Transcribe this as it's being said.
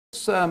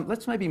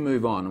Let's maybe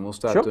move on and we'll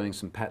start doing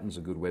some patterns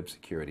of good web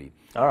security.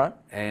 All right.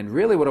 And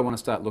really what I want to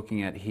start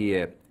looking at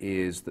here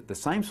is that the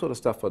same sort of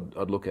stuff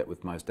I'd look at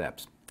with most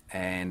apps.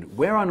 And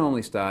where I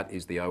normally start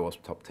is the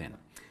OWASP top 10.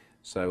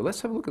 So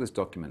let's have a look at this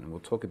document and we'll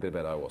talk a bit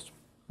about OWASP.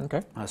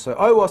 Okay. So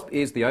OWASP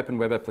is the Open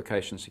Web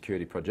Application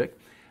Security Project,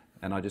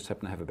 and I just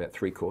happen to have about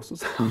 3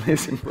 courses on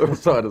this in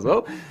Pluralsight as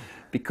well,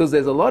 because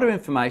there's a lot of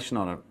information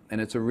on it and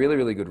it's a really,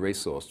 really good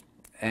resource.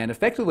 And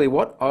effectively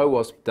what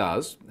OWASP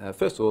does,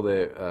 first of all,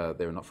 they're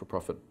a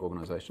not-for-profit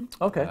organisation.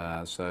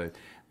 Okay. So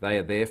they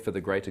are there for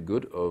the greater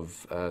good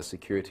of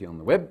security on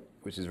the web,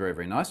 which is very,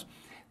 very nice.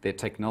 They're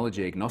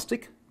technology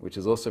agnostic, which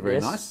is also very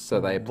nice. So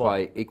they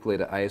apply equally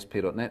to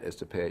ASP.NET as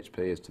to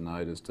PHP, as to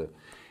Node, as to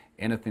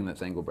anything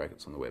that's angle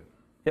brackets on the web.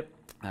 Yep.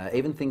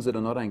 Even things that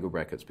are not angle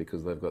brackets,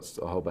 because they've got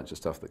a whole bunch of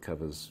stuff that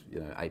covers,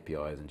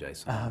 APIs and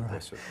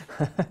JSON.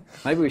 Right.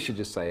 Maybe we should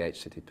just say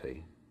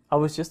HTTP. I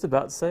was just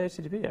about to say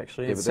HTTP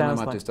actually. Yeah, but then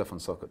they might do stuff on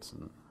sockets.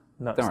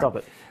 No, stop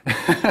it.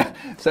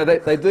 So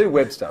they do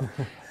web stuff.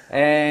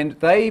 And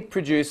they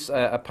produce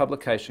a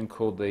publication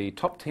called the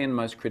Top 10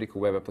 Most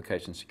Critical Web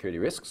Application Security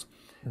Risks.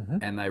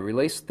 And they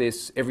release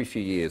this every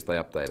few years, they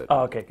update it.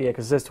 Oh, okay, yeah,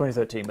 because it says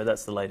 2013, but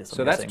that's the latest.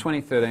 So that's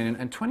 2013,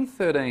 and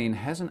 2013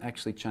 hasn't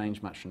actually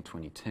changed much from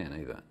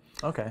 2010 either.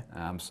 Okay.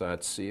 So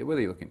it's,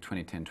 whether you're looking at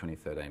 2010,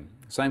 2013,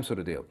 same sort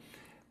of deal.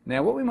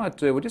 Now what we might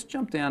do, we'll just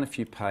jump down a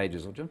few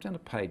pages. I'll jump down to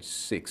page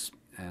 6,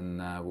 and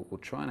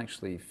we'll try and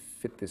actually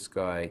fit this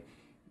guy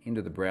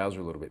into the browser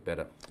a little bit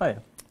better. Oh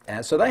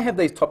yeah. So they have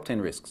these top 10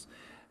 risks,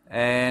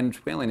 and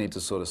we only need to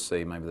sort of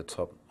see maybe the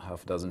top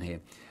half a dozen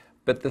here.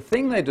 But the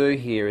thing they do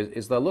here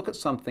is they'll look at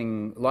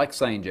something like,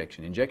 say,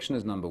 injection. Injection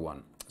is number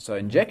 1. So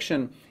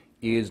injection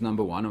is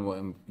number 1,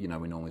 and we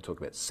normally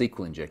talk about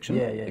SQL injection.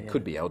 It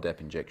could be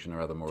LDAP injection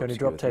or other more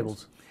obscure drop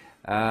tables.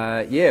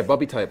 Yeah,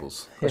 Bobby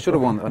tables. I should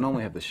have won. I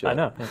normally have the shirt.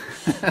 I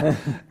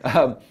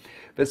know.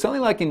 But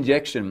something like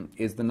injection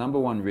is the number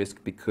 1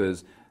 risk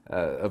because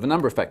of a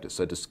number of factors.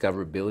 So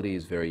discoverability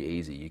is very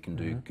easy. You can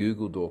do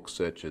Google Doc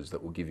searches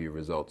that will give you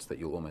results that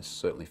you'll almost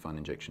certainly find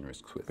injection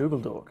risks with. Google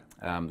Doc.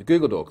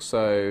 Google Doc.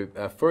 So,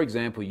 for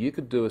example, you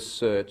could do a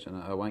search,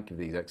 and I won't give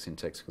the exact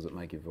syntax because it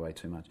may give away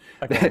too much,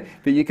 okay.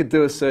 But you could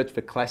do a search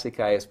for classic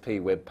ASP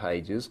web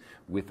pages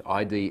with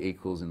ID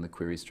equals in the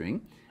query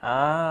string.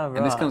 Ah, right.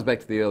 And this comes back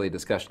to the earlier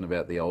discussion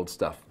about the old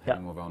stuff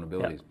having more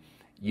vulnerabilities.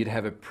 You'd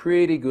have a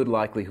pretty good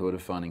likelihood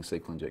of finding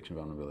SQL injection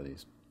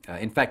vulnerabilities.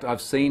 In fact,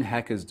 I've seen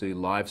hackers do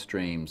live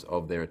streams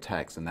of their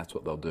attacks, and that's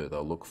what they'll do.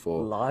 They'll look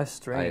for live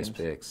streams.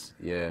 ASPX.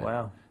 Yeah.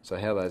 Wow. So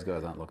how those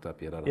guys aren't locked up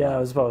yet, I don't know. Yeah,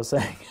 that's what I was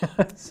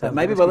saying.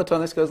 Maybe by the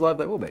time this goes live,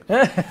 they will be.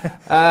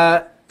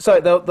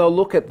 So they'll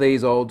look at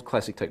these old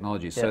classic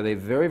technologies. So they're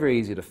very, very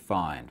easy to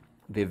find.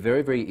 They're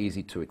very, very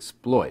easy to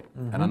exploit.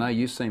 And I know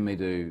you've seen me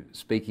do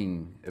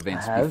speaking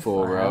events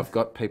before where I've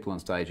got people on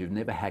stage who've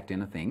never hacked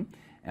anything,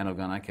 and I've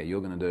gone, okay,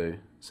 you're going to do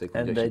SQL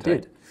injection. And they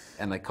did.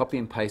 And they copy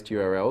and paste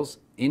URLs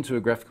into a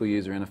graphical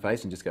user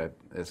interface and just go,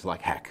 it's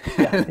like hack.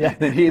 Yeah.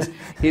 Then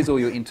here's all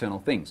your internal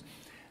things.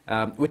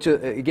 Which,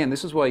 again,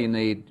 this is why you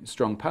need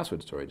strong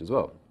password storage as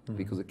well,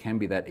 because it can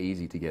be that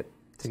easy to get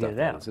stuff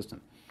out of the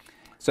system.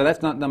 So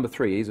that's not number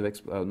 3, ease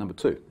of number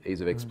 2,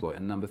 ease of exploit.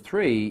 And number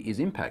 3 is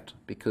impact,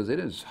 because it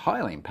is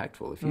highly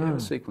impactful. If you have a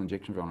SQL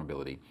injection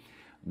vulnerability,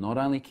 not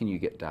only can you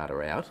get data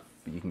out,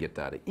 but you can get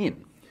data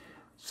in.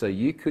 So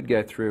you could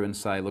go through and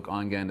say, look,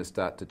 I'm going to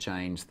start to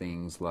change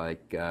things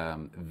like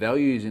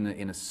values in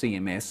a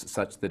CMS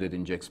such that it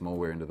injects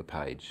malware into the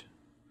page.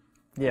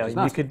 Yeah,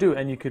 you could do,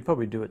 and you could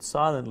probably do it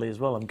silently as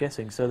well, I'm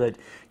guessing, so that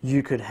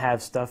you could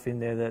have stuff in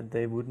there that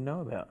they wouldn't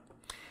know about.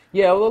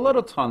 Yeah, well, a lot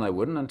of time they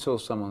wouldn't until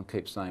someone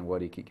keeps saying, why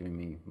do you keep giving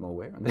me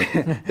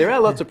malware? There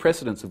are lots of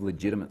precedents of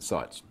legitimate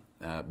sites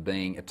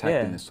being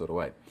attacked in this sort of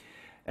way.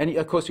 And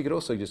of course, you could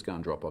also just go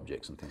and drop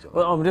objects and things like that.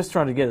 Well, I'm just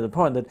trying to get to the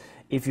point that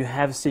if you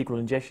have SQL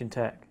injection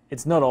attack,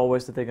 it's not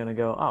always that they're going to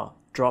go, oh,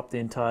 drop the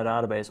entire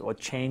database or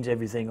change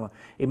everything, or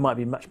it might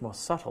be much more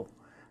subtle,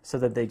 so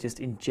that they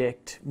just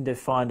inject, they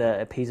find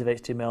a piece of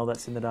HTML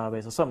that's in the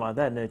database or something like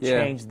that, and they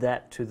change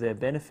that to their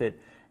benefit,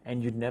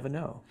 and you'd never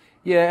know.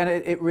 Yeah, and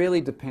it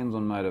really depends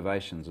on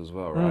motivations as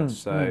well,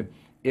 right?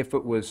 If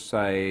it was,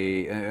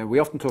 say, we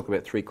often talk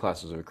about 3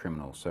 classes of a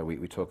criminal. So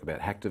we talk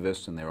about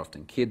hacktivists, and they're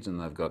often kids, and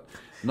they've got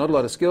not a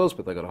lot of skills,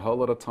 but they've got a whole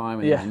lot of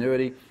time and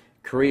ingenuity.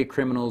 Career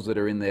criminals that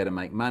are in there to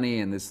make money,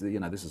 and this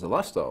is a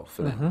lifestyle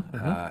for them.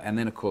 And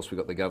then, of course, we've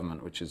got the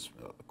government, which is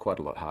quite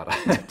a lot harder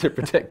to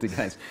protect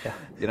against.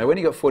 When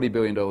you've got $40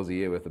 billion a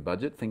year worth of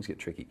budget, things get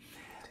tricky.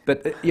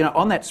 But,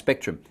 on that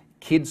spectrum,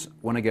 kids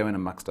want to go in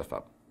and muck stuff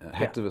up.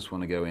 Hacktivists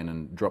want to go in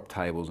and drop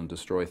tables and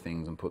destroy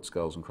things and put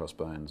skulls and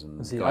crossbones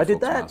and see, I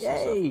did that,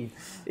 yay!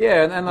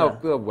 Yeah, and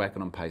they'll whack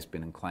it on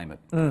pastebin and claim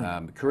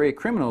it. Career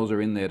criminals are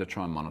in there to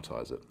try and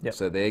monetize it.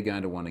 So they're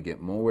going to want to get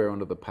malware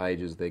onto the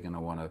pages, they're going to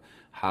want to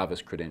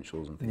harvest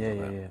credentials and things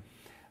like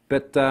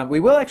that. But we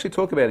will actually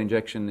talk about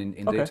injection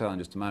in detail in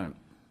just a moment.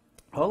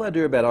 All I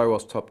do about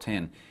OWASP Top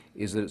 10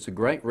 is that it's a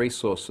great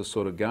resource for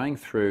sort of going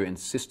through and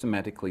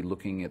systematically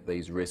looking at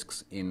these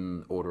risks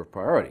in order of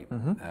priority.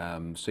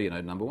 So,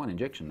 number one,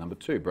 injection. Number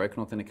two,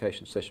 broken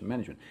authentication session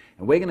management.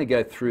 And we're going to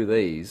go through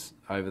these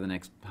over the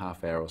next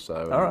half hour or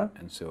so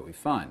and see what we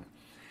find.